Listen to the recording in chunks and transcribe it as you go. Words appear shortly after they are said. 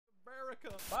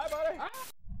America. Bye, buddy.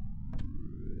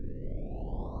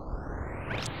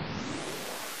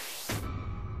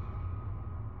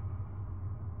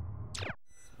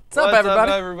 What's up,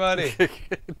 everybody? Everybody?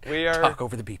 We are talk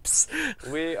over the beeps.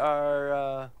 We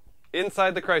are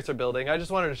inside the Chrysler Building. I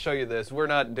just wanted to show you this. We're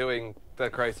not doing the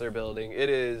Chrysler Building. It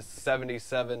is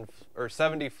 77 or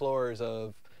 70 floors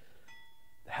of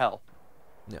hell.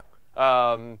 Yeah.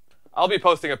 I'll be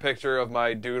posting a picture of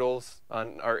my doodles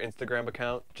on our Instagram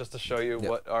account just to show you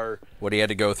what he had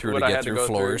to go through to get through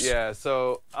floors. Yeah.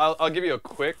 So I'll give you a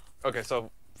quick. Okay.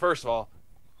 So first of all,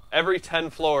 every 10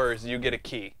 floors you get a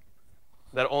key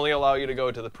that only allow you to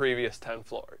go to the previous 10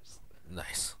 floors.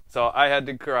 Nice. So I had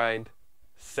to grind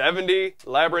 70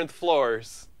 labyrinth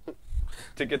floors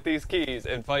to get these keys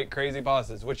and fight crazy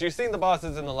bosses, which you've seen the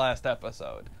bosses in the last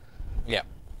episode. Yeah.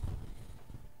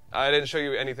 I didn't show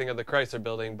you anything of the Chrysler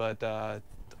Building, but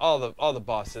all the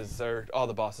bosses are all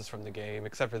the bosses from the game,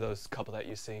 except for those couple that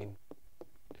you've seen.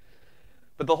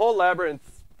 But the whole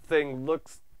labyrinth thing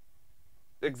looks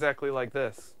exactly like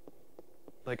this.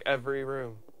 Like every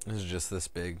room. This is just this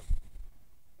big.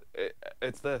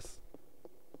 It's this.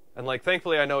 And like,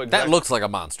 thankfully I know exactly. That looks like a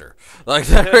monster. Like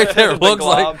that right there looks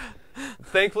like.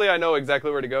 Thankfully I know exactly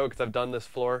where to go because I've done this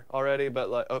floor already. But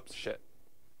like, oops, shit.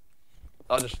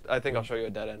 I think I'll show you a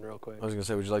dead end real quick. I was gonna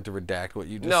say, would you like to redact what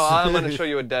you just? No, I'm gonna show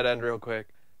you a dead end real quick,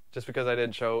 just because I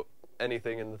didn't show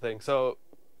anything in the thing. So,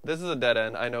 this is a dead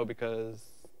end. I know because.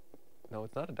 No,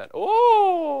 it's not a dead.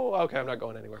 Oh, okay. I'm not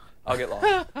going anywhere. I'll get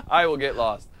lost. I will get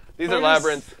lost. These are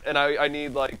labyrinths, and I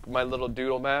need like my little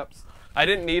doodle maps. I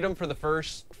didn't need them for the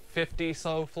first 50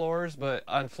 so floors, but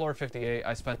on floor 58,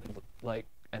 I spent like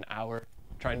an hour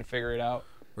trying to figure it out.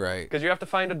 Right. Because you have to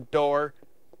find a door,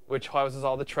 which houses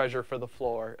all the treasure for the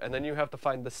floor, and then you have to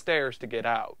find the stairs to get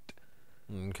out.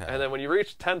 Okay. And then when you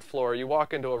reach 10th floor, you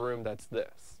walk into a room that's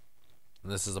this.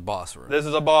 This is a boss room. This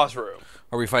is a boss room.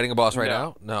 Are we fighting a boss right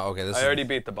No. now? No. Okay. I already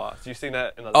beat the boss. You've seen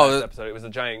that in the last episode. It was a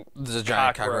giant. This is a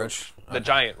giant cockroach. The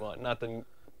giant one, not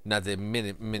the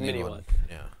mini one.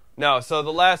 Yeah. No. So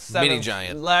the last mini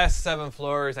 7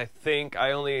 floors, I think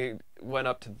I only went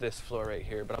up to this floor right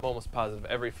here, but I'm almost positive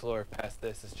every floor past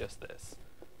this is just this.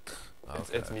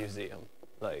 Okay. It's museum,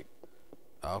 like.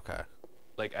 Okay.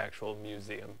 Like actual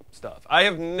museum stuff. I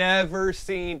have never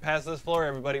seen past this floor,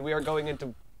 everybody. We are going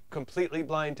into completely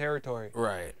blind territory.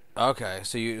 Right. Okay.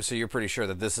 So you're pretty sure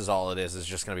that this is all it is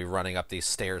just going to be running up these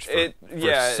stairs for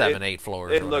 8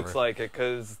 floors. It looks like it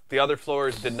because the other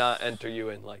floors did not enter you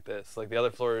in like this. Like the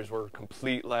other floors were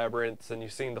complete labyrinths, and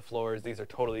you've seen the floors. These are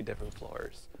totally different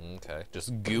floors. Okay.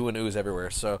 Just goo and ooze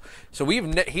everywhere. So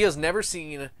he has never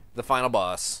seen the final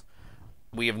boss.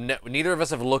 We have neither of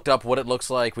us have looked up what it looks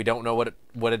like. We don't know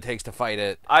what it takes to fight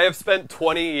it. I have spent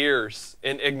 20 years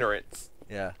in ignorance.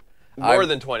 Yeah. More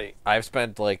than 20. I've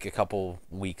spent like a couple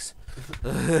weeks.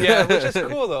 Yeah, which is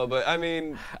cool though, but I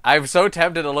mean... I'm so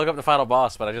tempted to look up the final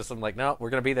boss, but I'm like, no, we're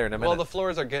going to be there in a minute. Well, the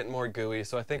floors are getting more gooey,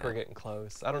 so I think we're getting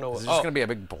close. I don't know what... It's just going to be a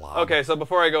big blob. Okay, so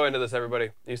before I go into this, everybody,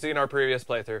 you've seen our previous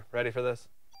playthrough. Ready for this?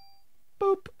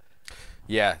 Boop.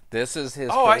 Yeah, this is his...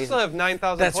 Oh, I still have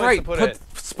 9,000 points to put in.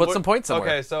 Put some points somewhere.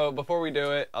 Okay, so before we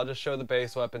do it, I'll just show the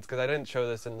base weapons, because I didn't show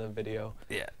this in the video.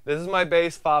 Yeah. This is my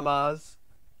base FAMAS.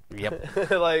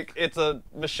 Yep. Like, it's a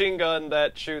machine gun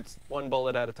that shoots 1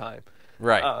 bullet at a time.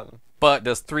 Right. But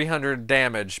does 300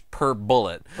 damage per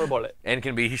bullet. Per bullet. And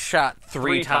can be shot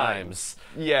 3 times.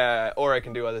 Yeah, or I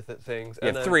can do other things.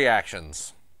 You have 3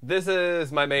 actions. This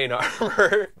is my main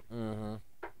armor. Mm-hmm.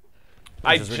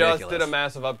 I just did a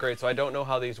massive upgrade, so I don't know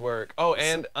how these work. Oh,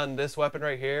 and on this weapon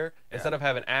right here, instead of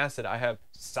having acid, I have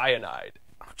cyanide.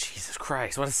 Oh, Jesus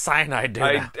Christ. What does cyanide do?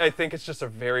 I think it's just a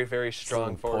very, very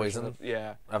strong poison.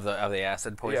 Yeah. Of the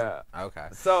acid poison? Yeah. Okay.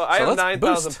 So I have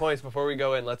 9,000 points before we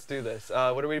go in. Let's do this.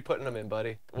 What are we putting them in,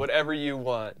 buddy? Whatever you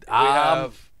want. We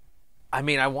have... I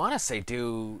mean, I want to say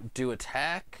do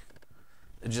attack.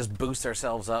 Just boost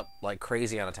ourselves up like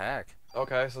crazy on attack.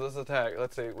 Okay, so this is attack.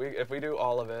 Let's see. If we do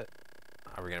all of it...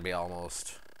 Are we going to be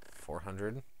almost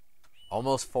 400?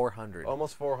 Almost 400.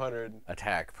 Almost 400.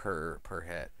 Attack per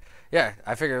hit. Yeah,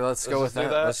 I figure let's go with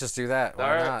that. Let's just do that.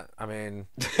 Why not? I mean,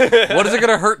 what is it going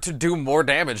to hurt to do more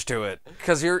damage to it?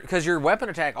 Because your weapon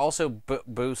attack also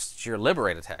boosts your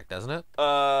liberate attack, doesn't it?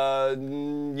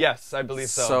 Yes, I believe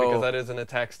so, because that is an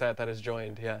attack stat that is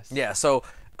joined, yes. Yeah, so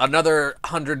another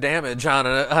 100 damage on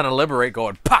a liberate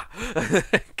going, pa!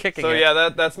 Kicking so it. Yeah,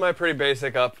 that's my pretty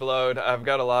basic upload. I've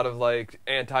got a lot of, like,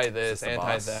 anti-this,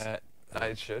 anti-that.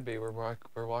 It should be. We're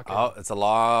walking. Oh, it's a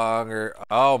longer...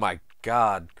 Oh, my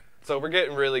God. So we're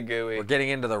getting really gooey. We're getting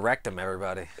into the rectum,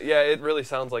 everybody. Yeah, it really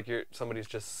sounds like somebody's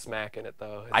just smacking it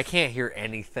though. I can't hear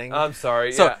anything. I'm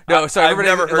sorry. So yeah, everybody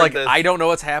I've never heard like this. I don't know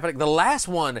what's happening. The last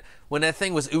one, when that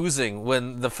thing was oozing,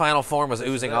 when the final form was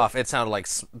oozing off, it sounded like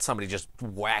somebody just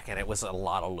whacking it with a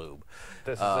lot of lube.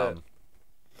 This is it.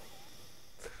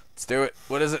 Let's do it.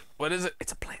 What is it? What is it?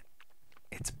 It's a plant.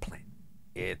 It's a plant.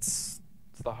 It's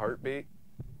the heartbeat.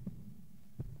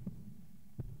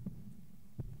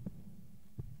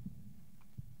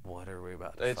 What are we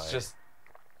about to fight? It's just.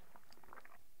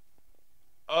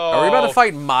 Are we about to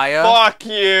fight Maya? Fuck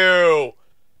you!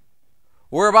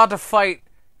 We're about to fight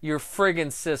your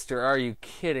friggin' sister. Are you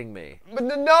kidding me? But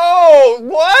no!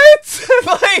 What?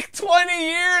 Like 20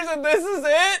 years and this is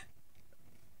it?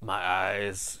 My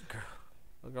eyes.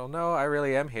 Girl, no, I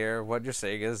really am here. What you're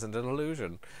saying isn't an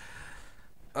illusion.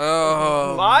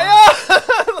 Oh. Maya?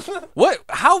 What?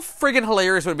 How friggin'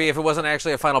 hilarious would it be if it wasn't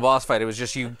actually a final boss fight? It was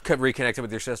just you reconnected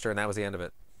with your sister and that was the end of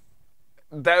it.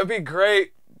 That would be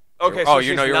great. Okay, so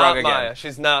you know you're not wrong Maya. again.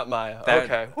 She's not Maya. That-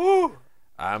 Okay. Woo.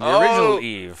 I'm the original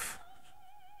Eve.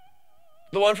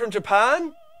 The one from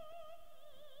Japan?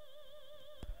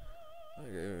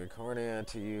 Cornea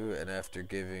to you, and after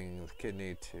giving the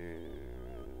kidney to...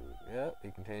 Yep,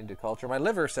 he continued to culture my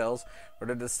liver cells in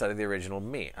order to study the original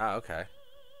me. Ah, okay.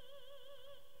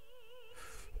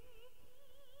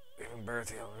 Giving birth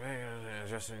to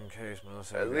just in case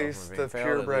most At least the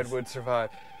purebred would survive.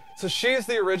 So she's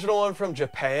the original one from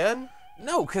Japan?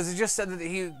 No, because he just said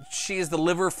that she is the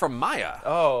liver from Maya.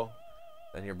 Oh.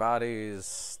 Then your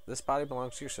body's... This body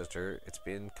belongs to your sister. It's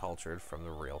been cultured from the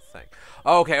real thing.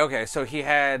 Oh, okay. So he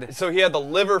had... So he had the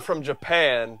liver from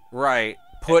Japan. Right.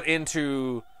 Put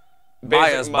into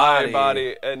Maya's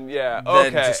body. And yeah,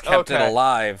 then just kept it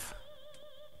alive.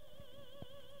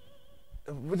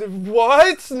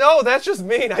 What? No, that's just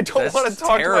mean. I don't want to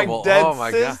talk to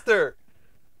my dead sister.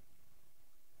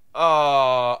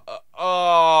 I'm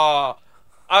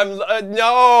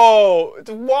no.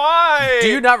 Why? Do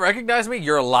you not recognize me?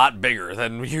 You're a lot bigger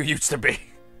than you used to be.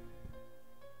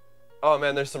 Oh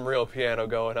man, there's some real piano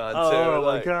going on too. Oh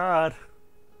my god.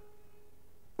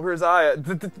 Where's Aya?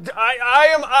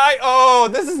 Oh,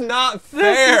 this is not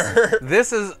fair.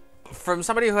 This is from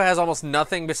somebody who has almost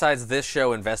nothing besides this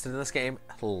show invested in this game.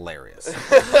 Hilarious.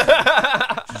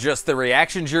 Just the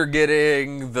reactions you're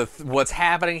getting, what's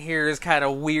happening here is kind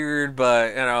of weird,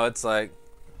 but you know, it's like,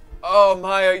 oh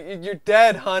Maya, you're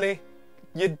dead, honey.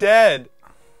 You're dead.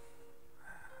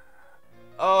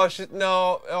 Oh shit,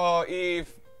 no. Oh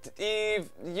Eve,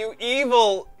 you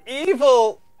evil.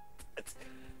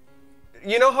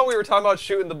 You know how we were talking about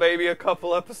shooting the baby a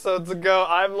couple episodes ago?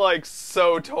 I'm like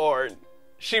so torn.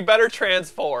 She better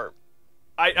transform.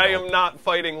 I am not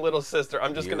fighting little sister.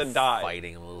 I'm just gonna die.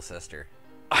 Fighting little sister.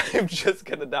 I'm just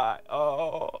gonna die.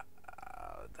 Oh.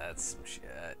 That's some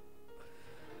shit.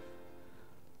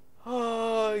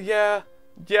 Oh yeah.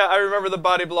 Yeah, I remember the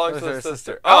body belongs to the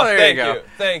sister. Oh, there you go.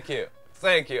 Thank you.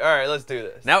 All right, let's do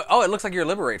this. Now, it looks like your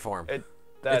liberate form.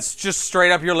 It's just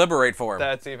straight up your liberate form.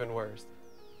 That's even worse.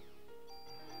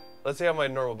 Let's see how my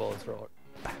normal bullets roll.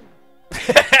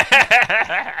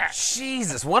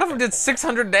 Jesus, one of them did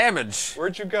 600 damage.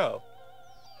 Where'd you go?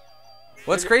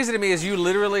 What's crazy to me is you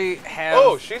literally have...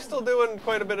 Oh, she's still doing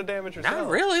quite a bit of damage herself. Not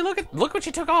really. Look what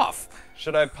she took off.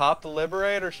 Should I pop the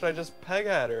liberate or should I just peg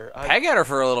at her? Peg at her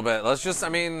for a little bit. Let's just, I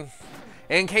mean,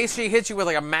 in case she hits you with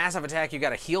like a massive attack you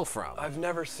got to heal from. I've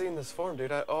never seen this form,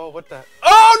 dude. Oh, what the...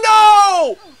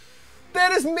 Oh, no!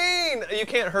 That is mean! You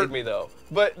can't hurt me, though.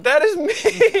 But that is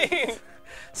mean!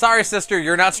 Sorry, sister.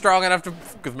 You're not strong enough to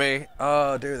fuck with me.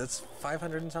 Oh, dude, that's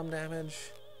 500 and some damage.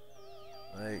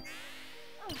 Like...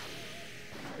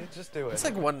 Just do it. It's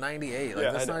like 198.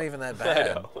 Like, that's not even that bad.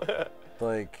 I know.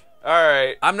 Like...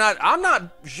 Alright. I'm not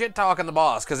shit-talking the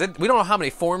boss, because we don't know how many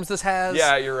forms this has.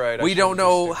 Yeah, you're right. We don't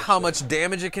know how much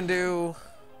damage it can do.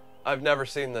 I've never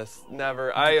seen this.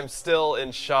 Never. I am still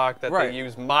in shock that they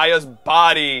use Maya's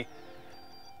body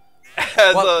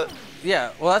as a...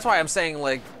 Yeah, well, that's why I'm saying,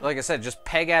 like I said, just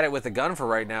peg at it with a gun for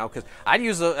right now, because I'd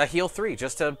use a heal 3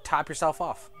 just to top yourself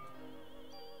off.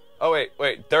 Oh, wait.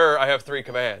 I have 3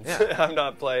 commands. Yeah. I'm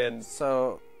not playing.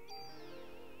 So...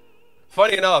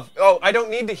 Funny enough, I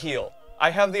don't need to heal. I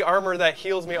have the armor that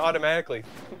heals me automatically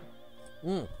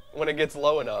when it gets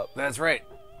low enough. That's right.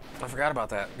 I forgot about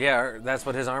that. Yeah, that's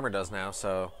what his armor does now,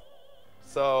 so...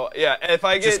 So, yeah, if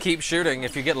I get... Just keep shooting.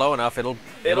 If you get low enough, it'll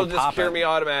just cure me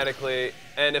automatically.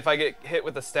 And if I get hit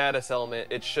with a status element,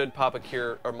 it should pop a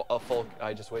cure or a full...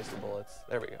 I just wasted bullets.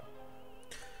 There we go.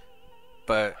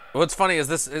 But what's funny is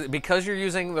this, because you're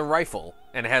using the rifle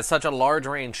and it has such a large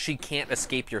range, she can't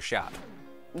escape your shot.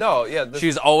 No, yeah.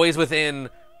 She's always within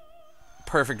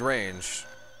perfect range.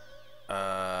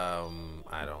 They're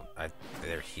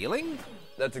healing?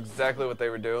 That's exactly what they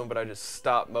were doing, but I just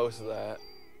stopped most of that.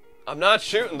 I'm not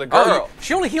shooting the girl.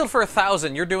 She only healed for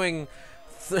 1,000. You're doing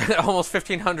almost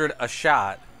 1,500 a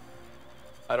shot.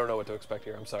 I don't know what to expect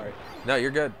here. I'm sorry. No, you're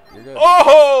good. You're good.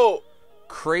 Oh!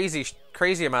 Crazy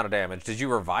amount of damage. Did you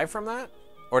revive from that?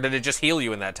 Or did it just heal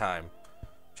you in that time?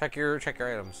 Check your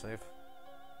items, Safe.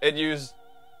 It used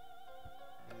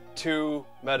 2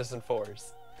 medicine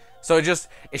 4s. So it just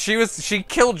she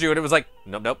killed you and it was like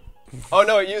nope. Oh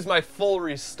no, it used my full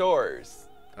restores.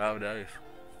 Oh nice.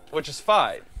 Which is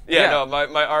fine. Yeah. No,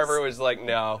 my armor was like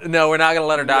no. No, we're not gonna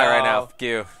let her die right now. Fuck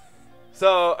you. So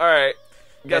alright.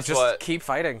 Guess just what? Keep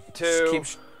fighting. 2.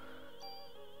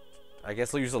 I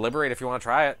guess use the liberate if you want to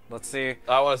try it. Let's see.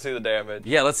 I want to see the damage.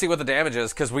 Yeah, let's see what the damage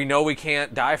is, because we know we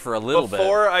can't die for a little bit.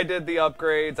 Before I did the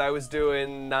upgrades, I was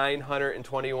doing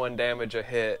 921 damage a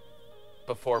hit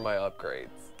before my upgrades.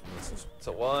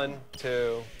 So 1,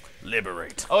 2.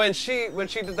 Liberate. Oh, and when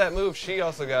she did that move, she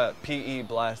also got PE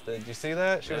blasted. Did you see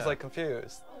that? She was like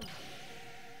confused.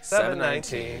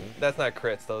 719. That's not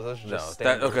crits though. Those are just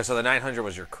standard. Okay, so the 900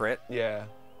 was your crit? Yeah.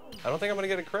 I don't think I'm gonna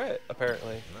get a crit,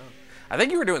 apparently. No. I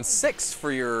think you were doing 6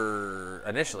 for your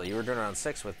initially. You were doing around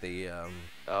 6 with the oh,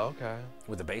 okay.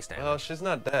 With the base damage. Well, she's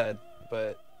not dead,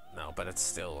 but no, but it's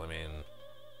still, I mean,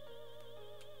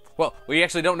 well, we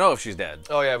actually don't know if she's dead.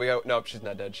 Oh yeah, nope, she's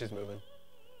not dead. She's moving.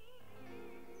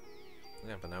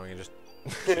 Yeah, but now we can just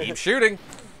keep shooting.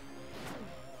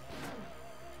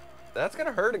 That's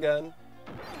gonna hurt again.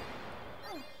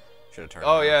 Should have turned.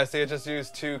 Oh yeah, see, it just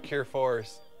used 2 cure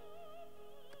 4s.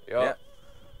 Yep. Yeah.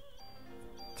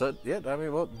 So yeah, I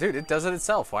mean, well, dude, it does it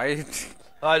itself. Why?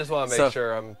 I just want to make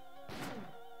sure I'm.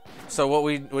 So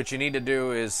what you need to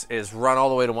do is run all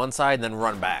the way to one side and then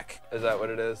run back. Is that what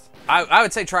it is? I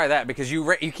would say try that, because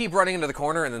you keep running into the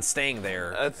corner and then staying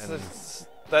there.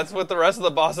 That's what the rest of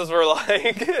the bosses were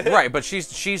like. Right, but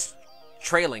she's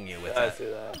trailing you with that. I see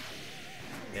that.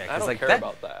 Yeah, I don't like care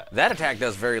about that. That attack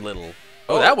does very little.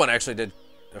 Oh, that one actually did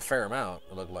a fair amount.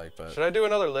 It looked like, but should I do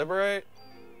another liberate?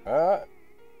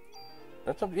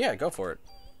 That's up. Yeah, go for it.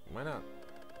 Why not?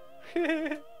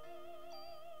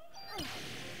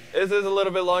 This is a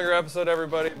little bit longer episode,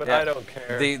 everybody, but I don't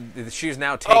care. She's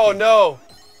now taking. Oh no!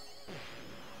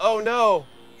 Oh no!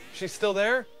 She's still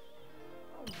there?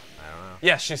 I don't know.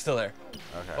 Yes, she's still there.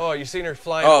 Okay. Oh, you seen her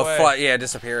flying away? Oh, yeah,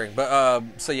 disappearing. But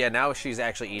so yeah, now she's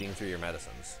actually eating through your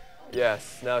medicines.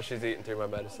 Yes, now she's eating through my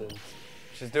medicines.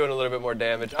 She's doing a little bit more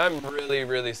damage. I'm really,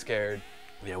 really scared.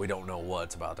 Yeah, we don't know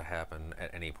what's about to happen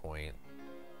at any point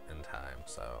in time,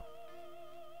 so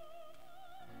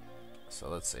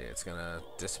let's see. It's gonna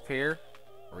disappear,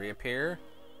 reappear.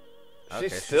 Okay,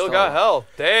 she's still got health.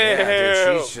 Damn.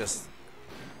 Yeah, dude, she's just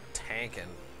tanking.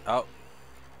 Oh,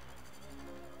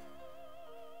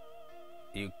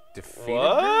 you defeated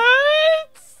her?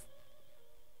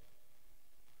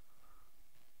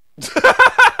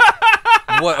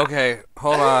 What? Okay,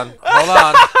 hold on.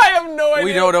 I have no idea.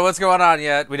 We don't know what's going on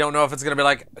yet. We don't know if it's gonna be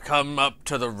like, come up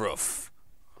to the roof.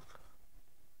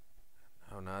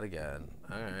 Oh, not again.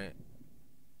 All right.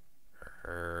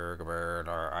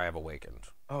 I have awakened.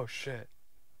 Oh shit.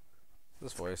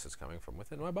 This voice is coming from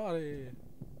within my body.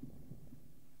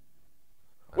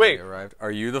 Wait. Arrived.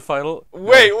 Are you the final?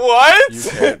 Wait, no, what? You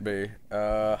can't be.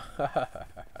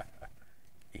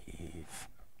 Eve.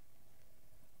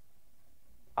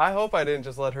 I hope I didn't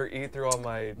just let her eat through all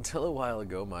my... Until a while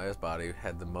ago, Maya's body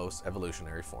had the most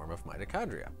evolutionary form of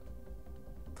mitochondria.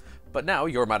 But now,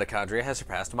 your mitochondria has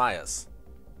surpassed Maya's.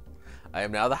 I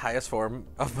am now the highest form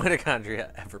of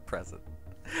mitochondria ever present.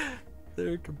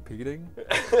 They're competing.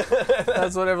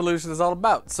 That's what evolution is all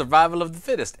about. Survival of the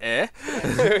fittest, eh?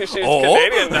 She's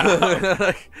Canadian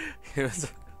now.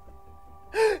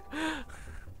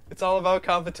 It's all about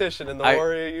competition, and the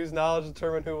warrior use knowledge to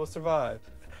determine who will survive.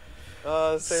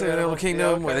 Animal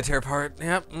Kingdom, where they tear apart.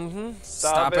 Yep,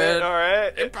 Stop it.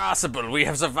 Alright. Impossible. We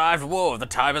have survived war. The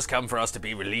time has come for us to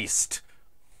be released.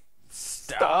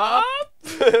 Stop?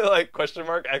 Like, question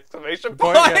mark, exclamation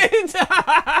point.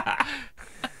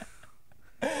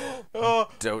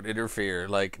 Oh. Don't interfere.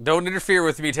 Like, don't interfere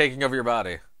with me taking over your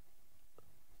body.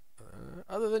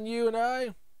 Other than you and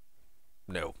I?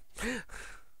 No.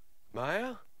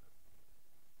 Maya?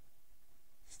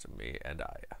 It's to me and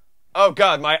I. Oh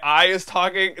god, my eye is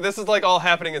talking. This is like all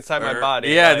happening inside my body.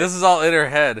 Yeah, like, this is all in her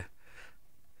head.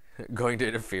 Going to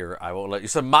interfere. I won't let you.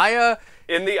 So Maya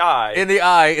in the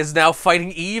eye is now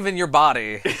fighting Eve in your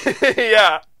body.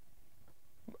 Yeah.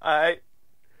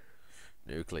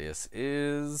 Nucleus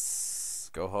is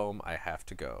go home. I have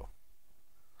to go.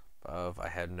 I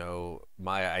had no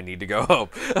Maya. I need to go home.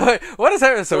 What is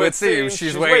happening? So it seems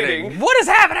she's waiting. What is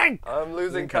happening? I'm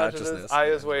losing consciousness.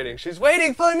 Aya's waiting. She's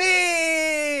waiting for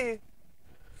me.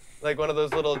 Like one of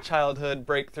those little childhood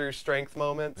breakthrough strength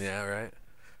moments. Yeah, right.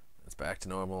 It's back to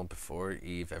normal before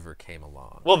Eve ever came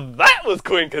along. Well, that was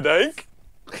Quinkadank.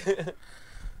 Came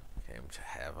to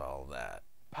have all that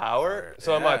power.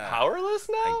 So am I powerless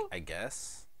now? I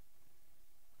guess.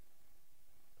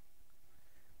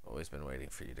 Always been waiting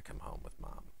for you to come home with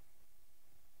Mom.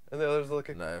 And the others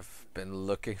looking. And I've been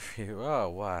looking for you. Oh,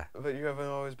 why? But you haven't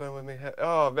always been with me.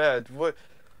 Oh man, what?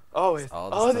 Always.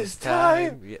 All this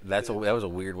time. Yeah, that was a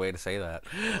weird way to say that.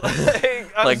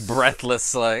 Like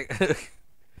breathless, like.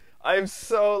 I'm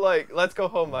so like, let's go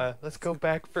home, Maya. Let's go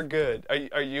back for good.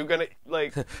 Are you gonna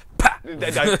like?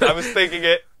 I was thinking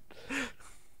it.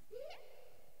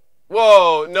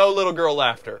 Whoa! No little girl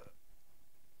laughter.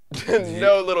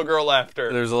 No little girl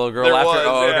laughter. There's a little girl laughter.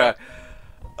 Oh, okay. Yeah.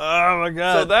 Oh my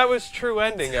god. So that was true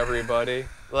ending, everybody.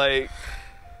 Like.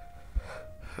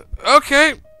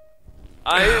 Okay.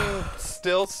 I'm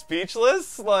still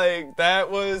speechless. Like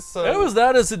that was. That was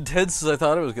not as intense as I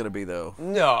thought it was gonna be, though.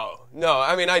 No.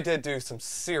 I mean, I did do some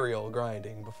cereal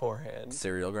grinding beforehand.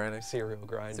 Cereal grinding.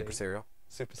 Super cereal.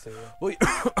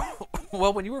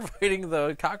 Well, when you were fighting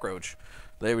the cockroach,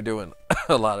 they were doing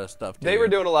a lot of stuff. They were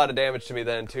doing a lot of damage to me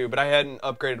then too, but I hadn't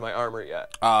upgraded my armor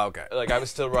yet. Oh, okay. Like I was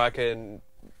still rocking.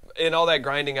 In all that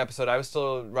grinding episode, I was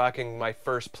still rocking my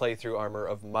first playthrough armor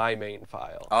of my main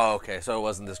file. Oh, okay. So it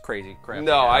wasn't this crazy crap.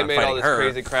 No, I made all this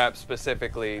crazy crap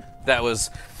specifically. That was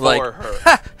for like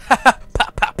her.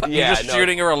 Yeah, you're just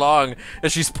shooting her along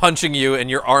as she's punching you,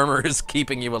 and your armor is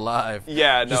keeping you alive.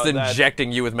 Yeah, just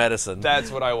injecting you with medicine.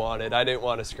 That's what I wanted. I didn't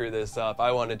want to screw this up.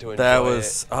 I wanted to enjoy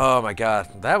it. Oh my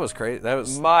god, that was crazy. That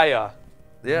was Maya.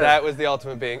 Yeah, that was the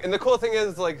ultimate being. And the cool thing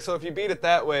is, like, so if you beat it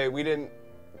that way, we didn't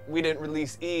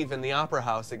release Eve in the Opera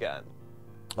House again.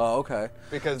 Oh, okay.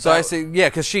 Because so I see. Yeah,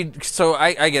 because she. So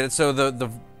I get it. So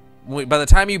by the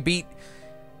time you beat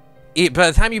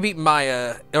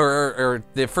Maya or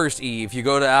the first Eve, you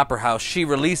go to Opera House. She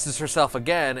releases herself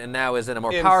again, and now is in a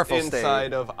more powerful state.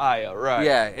 Inside of Aya, right?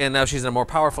 Yeah, and now she's in a more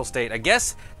powerful state. I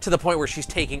guess to the point where she's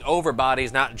taking over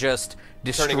bodies, not just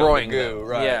destroying them. Goo,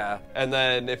 right? Yeah. And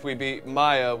then if we beat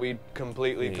Maya, we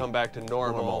completely come back to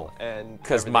normal. And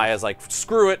because Maya's like,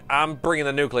 screw it, I'm bringing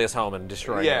the nucleus home and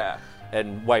destroying it,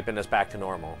 and wiping us back to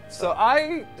normal. So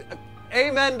I,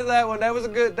 amen to that one. That was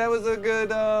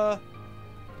a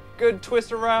good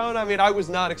twist around. I mean, I was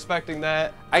not expecting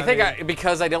that. I think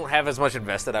because I don't have as much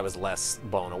invested, I was less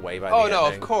blown away by the ending. Oh no,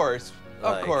 of course.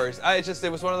 Of course.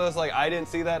 It was one of those, like, I didn't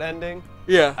see that ending.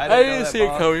 Yeah, I didn't see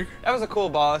it coming. That was a cool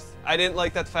boss. I didn't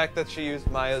like that fact that she used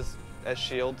Maya's as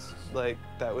shields. Like,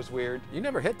 that was weird. You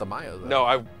never hit the Maya,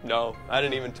 though. No, I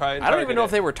didn't even try and I don't even know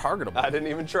if they were targetable. I didn't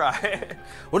even try.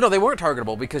 Well, no, they weren't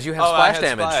targetable because you have splash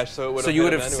damage. Splash, so you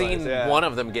would have seen one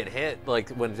of them get hit, like,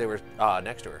 when they were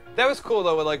next to her. That was cool,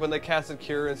 though, when they casted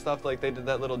Cure and stuff, like, they did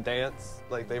that little dance.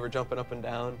 Like, they were jumping up and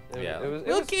down.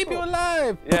 We'll keep you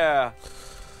alive! Yeah.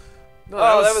 No,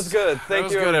 that was good.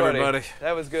 Thank you, everybody.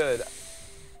 That was good.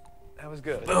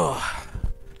 Ugh.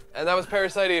 And that was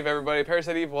Parasite Eve, everybody.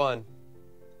 Parasite Eve 1.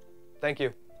 Thank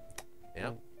you.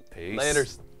 Yeah. Peace.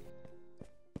 Landers.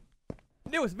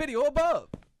 Newest video above.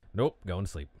 Nope, going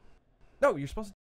to sleep. No, you're supposed to.